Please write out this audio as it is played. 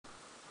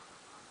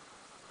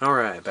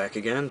Alright, back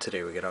again.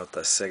 Today we got out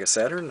the Sega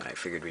Saturn. I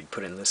figured we'd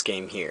put in this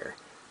game here.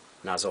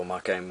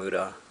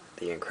 Nazomakaimura,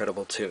 The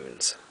Incredible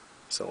Tunes.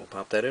 So we'll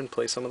pop that in,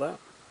 play some of that.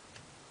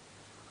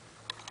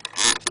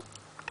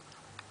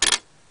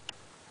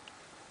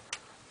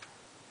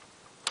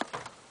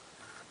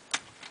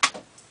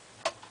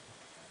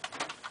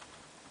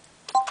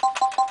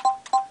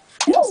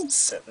 Just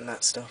setting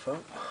that stuff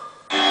up.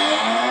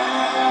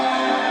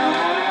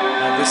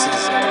 Now this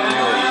is a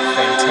really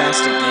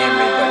fantastic game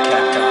made by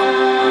Capcom.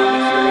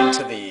 If you're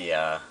into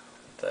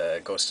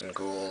the Ghosts N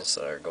Ghouls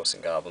or Ghosts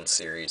N Goblins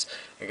series,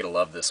 you're gonna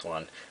love this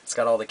one. It's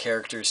got all the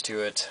characters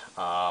to it.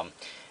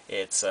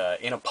 It's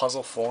in a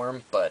puzzle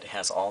form, but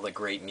has all the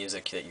great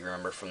music that you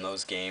remember from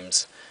those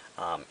games.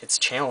 It's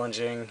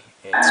challenging,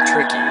 it's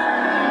tricky,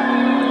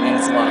 and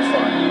it's a lot of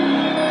fun.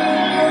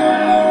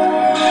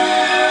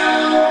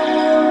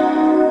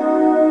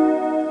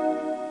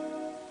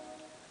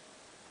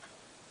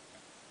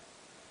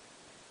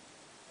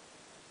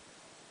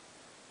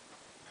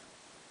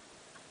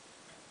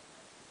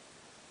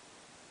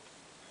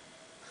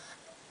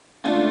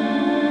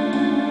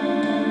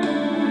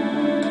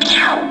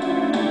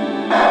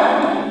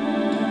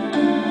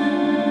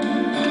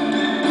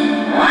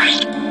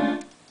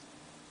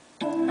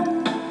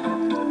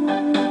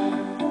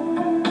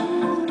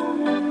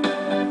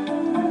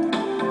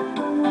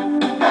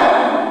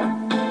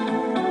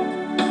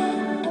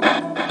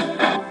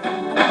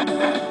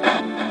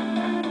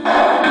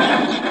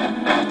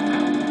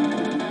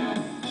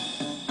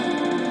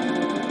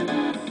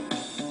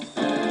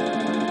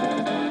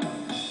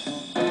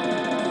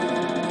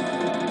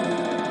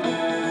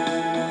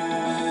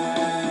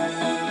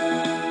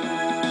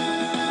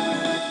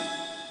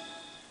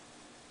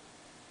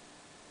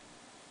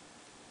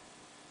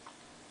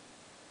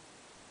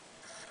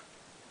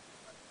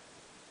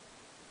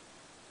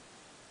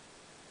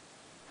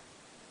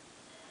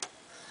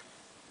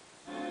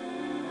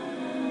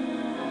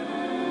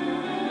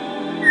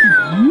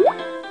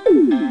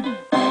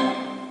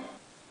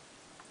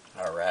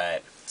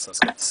 Alright, so let's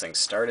get this thing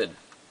started.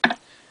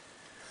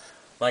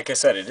 Like I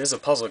said, it is a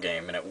puzzle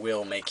game, and it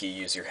will make you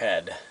use your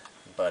head,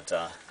 but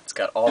it's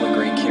got all the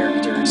great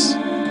characters.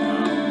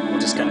 We'll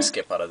just kind of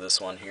skip out of this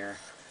one here.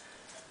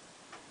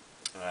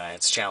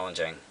 It's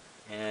challenging,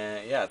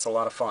 and yeah, it's a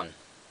lot of fun.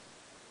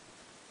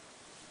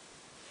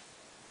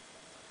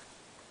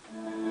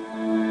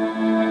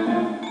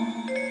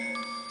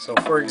 So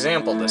for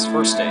example, this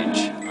first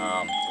stage,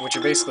 what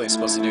you're basically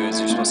supposed to do is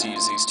you're supposed to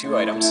use these two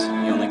items.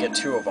 You only get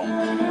two of them,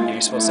 and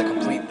you're supposed to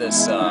complete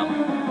this,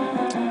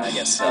 I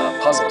guess,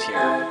 puzzle here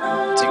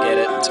to get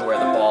it to where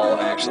the ball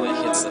actually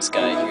hits this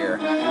guy here.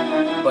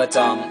 But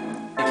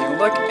if you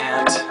look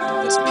at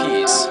this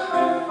piece,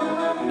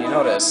 you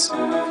notice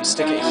if you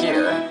stick it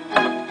here,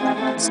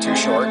 it's too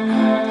short.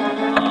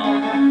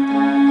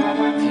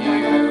 If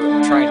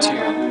you try to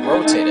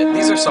rotate it,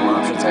 these are some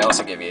options I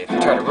also give you. If you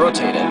try to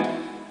rotate it,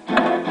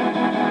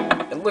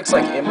 it looks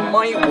like it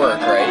might work,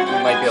 right?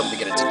 You might be able to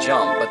get it to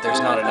jump, but there's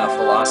not enough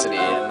velocity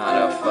and not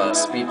enough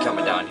speed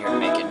coming down here to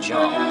make it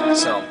jump.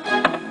 So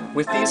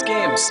with these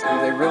games,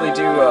 they really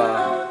do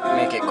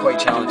make it quite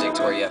challenging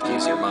to where you have to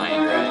use your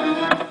mind,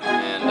 right?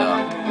 And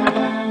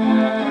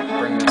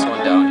bring this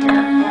one down here.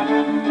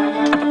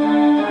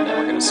 And then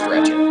we're going to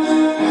stretch it.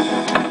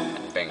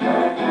 And bingo.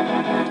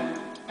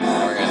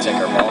 And we're going to take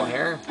our ball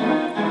here. We're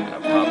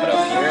going to pop it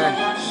up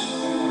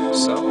here.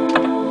 So.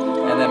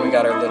 And then we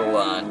got our little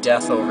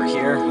Death over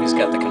here, who's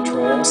got the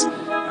controls.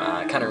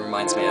 Kind of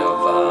reminds me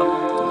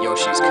of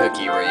Yoshi's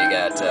Cookie, where you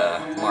got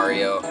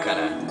Mario kind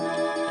of,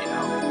 you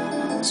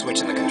know,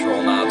 switching the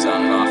control knobs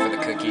on and off for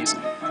the cookies,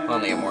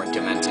 only a more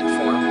demented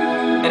form.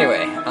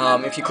 Anyway,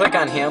 if you click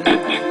on him,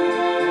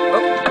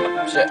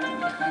 oh, shit.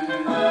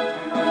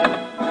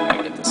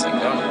 Gotta get this thing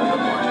down a little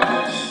bit more.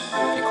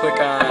 If you click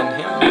on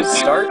him,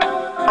 start.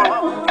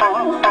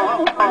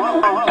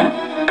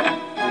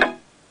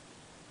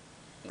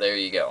 There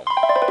you go.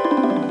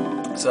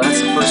 So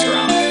that's the first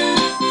round.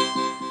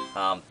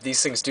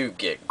 These things do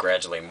get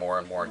gradually more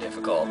and more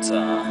difficult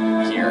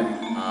here.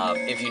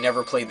 If you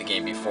never played the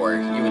game before,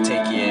 it would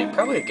take you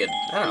probably a good,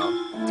 I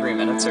don't know, 3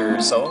 minutes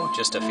or so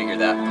just to figure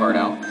that part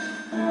out.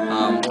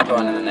 We'll go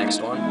on to the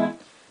next one.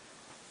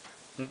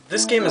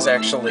 This game is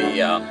actually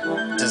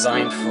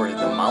designed for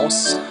the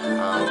mouse,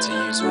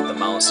 to use with the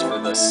mouse for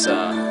this,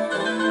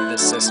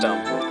 this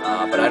system.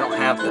 But I don't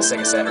have the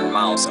Sega Saturn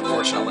mouse,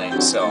 unfortunately,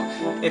 so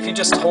if you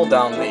just hold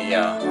down the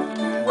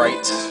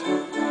right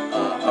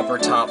upper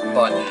top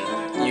button,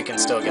 you can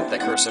still get the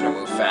cursor to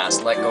move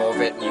fast. Let go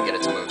of it and you get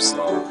it to move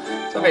slow.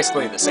 So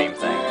basically the same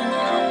thing.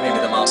 Maybe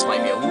the mouse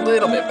might be a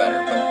little bit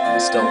better, but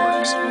it still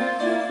works.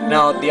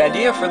 Now the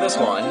idea for this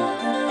one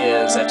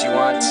is that you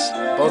want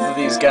both of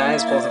these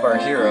guys, both of our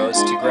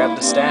heroes, to grab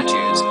the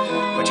statues,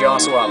 but you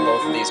also want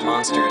both of these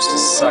monsters to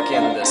suck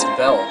in this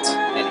belt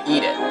and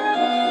eat it.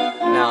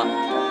 Now,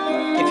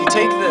 if you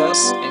take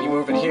this and you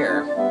move it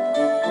here,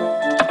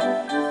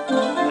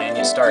 and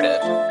you start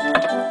it,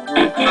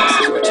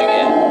 this is what you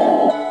get.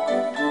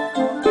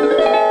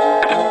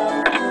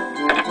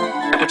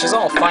 which is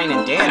all fine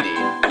and dandy,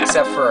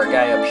 except for our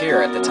guy up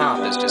here at the top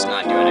is just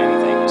not doing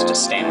anything. He's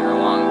just standing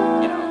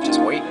along, you know, just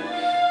waiting.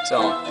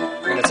 So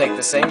we're going to take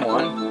the same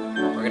one,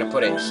 we're going to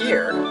put it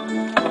here,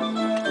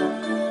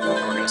 and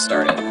we're going to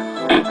start it.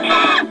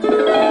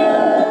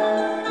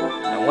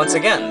 And once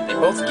again, they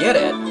both get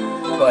it,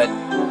 but,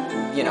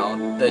 you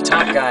know, the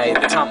top guy,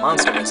 the top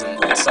monster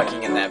isn't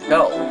sucking in that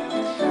belt.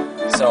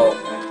 So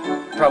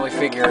probably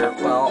figure,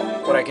 well,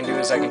 what I can do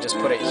is I can just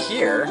put it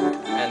here,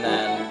 and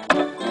then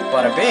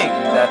bada bing,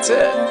 that's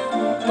it.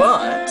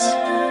 But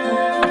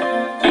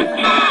you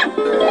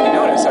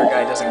notice our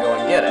guy doesn't go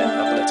and get it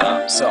up at the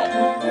top. So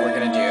what we're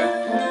gonna do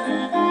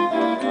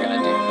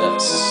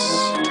this.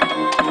 We're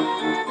gonna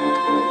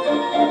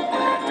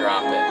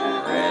drop it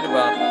right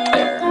about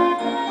there.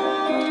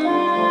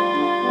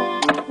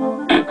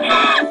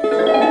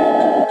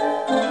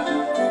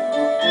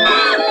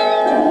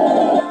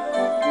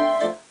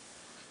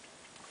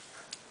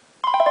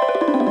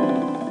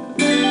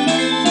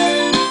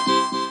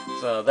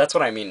 So that's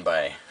what I mean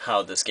by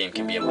how this game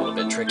can be a little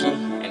bit tricky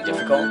and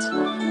difficult.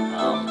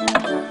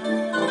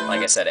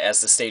 Like I said, as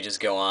the stages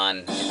go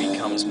on, it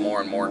becomes more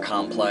and more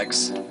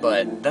complex,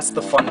 but that's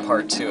the fun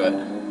part to it.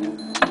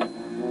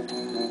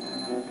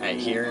 Right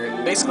here,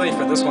 basically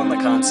for this one, the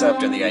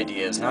concept or the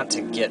idea is not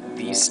to get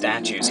these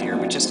statues here,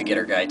 but just to get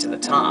our guy to the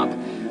top.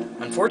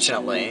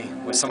 Unfortunately,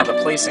 with some of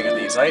the placing of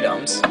these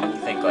items, you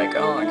think like,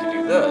 oh, I could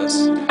do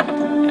this,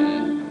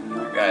 and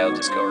our guy will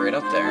just go right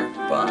up there,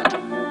 but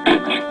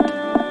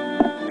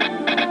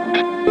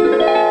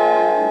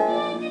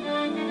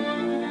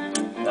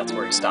that's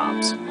where he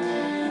stops.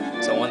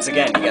 So once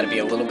again, you gotta be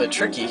a little bit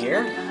tricky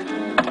here.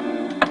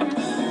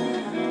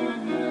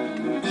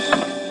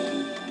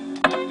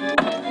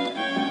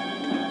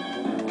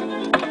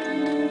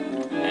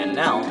 And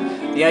now,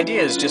 the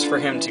idea is just for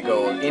him to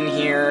go in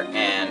here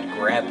and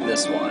grab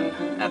this one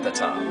at the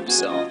top.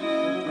 So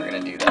we're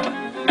gonna do that.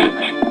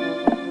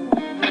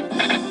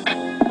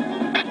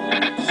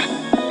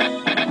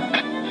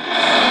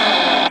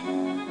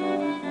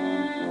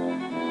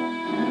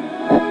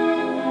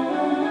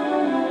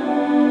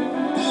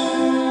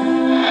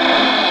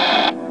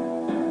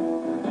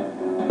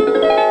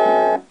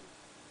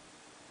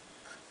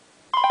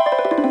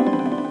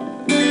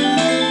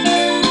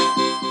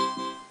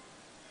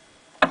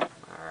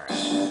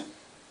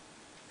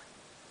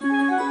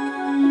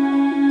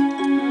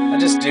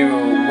 Do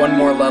one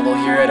more level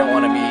here. I don't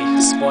want to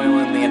be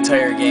spoiling the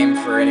entire game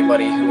for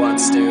anybody who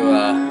wants to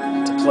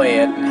play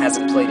it and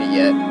hasn't played it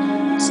yet.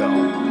 So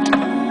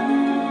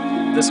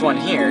this one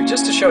here,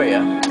 just to show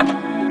you,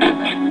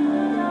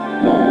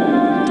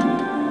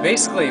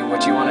 basically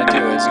what you want to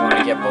do is you want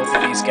to get both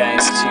of these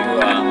guys to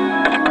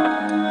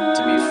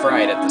be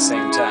fried at the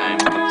same time.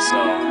 So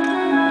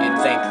you'd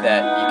think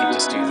that you could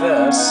just do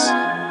this,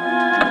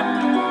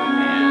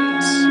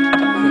 and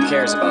who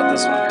cares about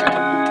this one,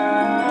 right?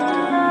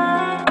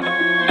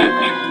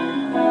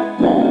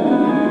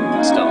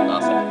 Still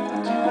nothing.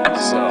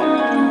 So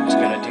what I'm just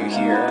gonna do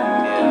here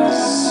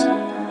is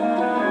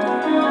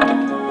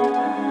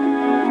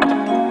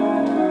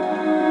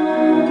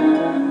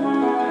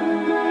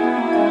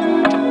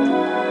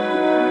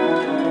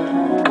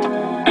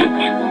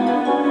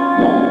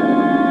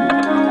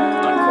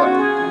not quite.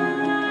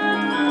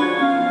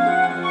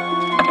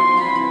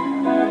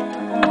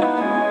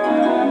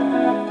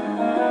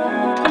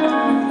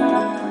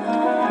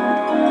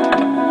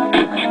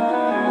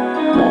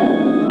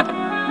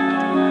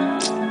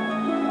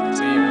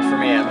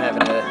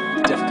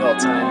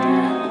 Time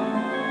here.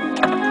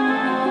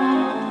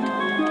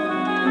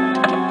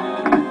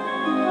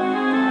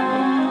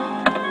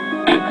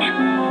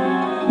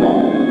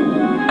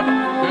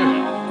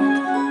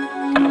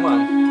 Come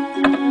on.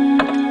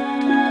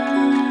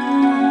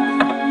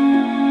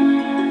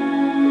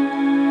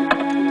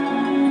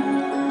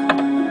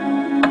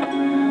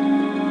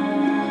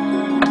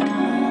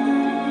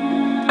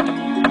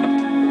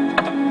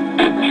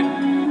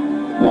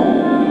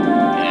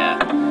 Yeah,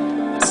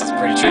 this is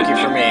pretty tricky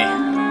for me.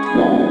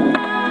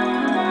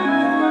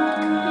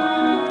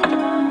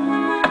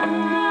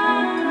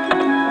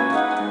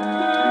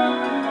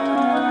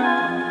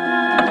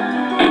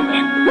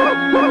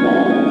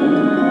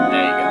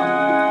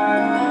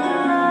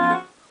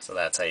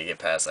 That's how you get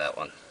past that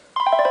one.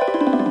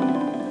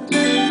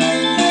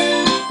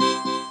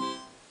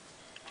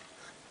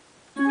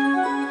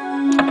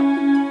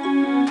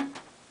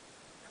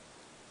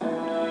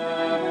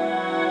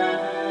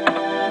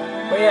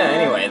 But yeah,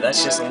 anyway,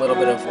 that's just a little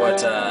bit of what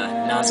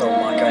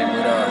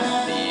Nazomakaimura,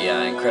 the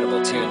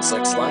incredible tunes,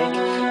 looks like.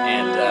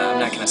 And I'm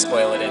not going to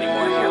spoil it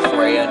anymore here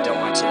for you. I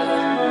don't want you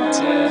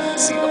to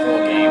see the whole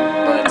game,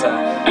 but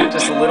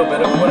just a little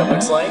bit of what it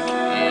looks like.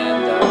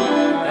 And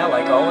yeah,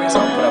 like always,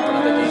 I'll put up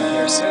another game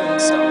here soon,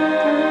 so